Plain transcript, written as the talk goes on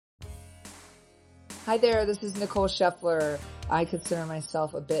Hi there, this is Nicole Scheffler. I consider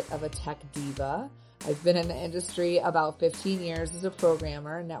myself a bit of a tech diva. I've been in the industry about 15 years as a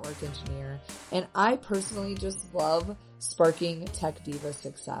programmer, network engineer, and I personally just love sparking tech diva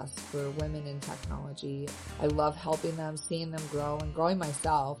success for women in technology. I love helping them, seeing them grow, and growing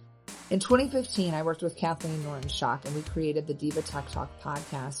myself. In 2015, I worked with Kathleen Norton-Schock, and we created the Diva Tech Talk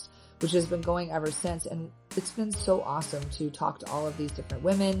podcast, which has been going ever since, and it's been so awesome to talk to all of these different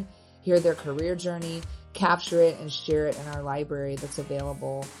women, hear their career journey, capture it, and share it in our library that's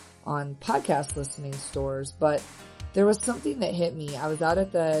available on podcast listening stores. But there was something that hit me. I was out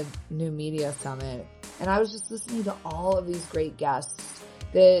at the New Media Summit, and I was just listening to all of these great guests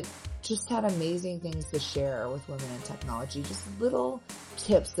that just had amazing things to share with women in technology, just little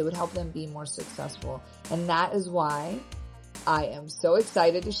tips that would help them be more successful. And that is why I am so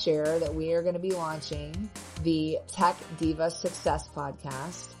excited to share that we are going to be launching the Tech Diva Success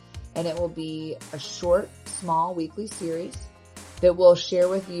Podcast, and it will be a short, small weekly series that will share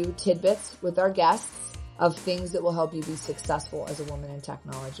with you tidbits with our guests of things that will help you be successful as a woman in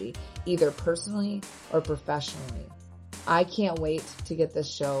technology, either personally or professionally. I can't wait to get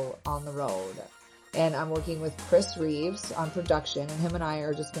this show on the road. And I'm working with Chris Reeves on production, and him and I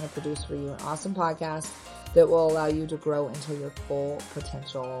are just going to produce for you an awesome podcast that will allow you to grow into your full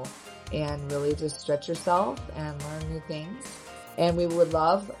potential and really just stretch yourself and learn new things. And we would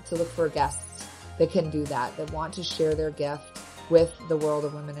love to look for guests that can do that want to share their gift with the world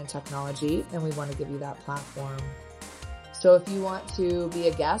of women in technology, and we want to give you that platform. So if you want to be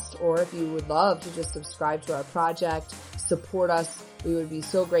a guest, or if you would love to just subscribe to our project, support us, we would be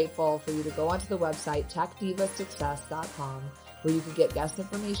so grateful for you to go onto the website, techdivasuccess.com, where you can get guest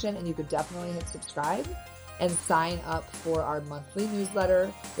information, and you could definitely hit subscribe and sign up for our monthly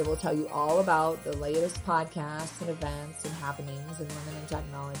newsletter that will tell you all about the latest podcasts and events and happenings in women in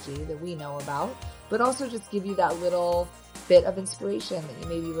technology that we know about, but also just give you that little bit of inspiration that you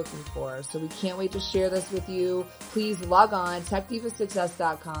may be looking for. So we can't wait to share this with you. Please log on,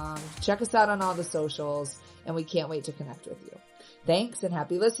 techdivasuccess.com. Check us out on all the socials, and we can't wait to connect with you. Thanks, and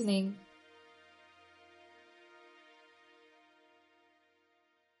happy listening.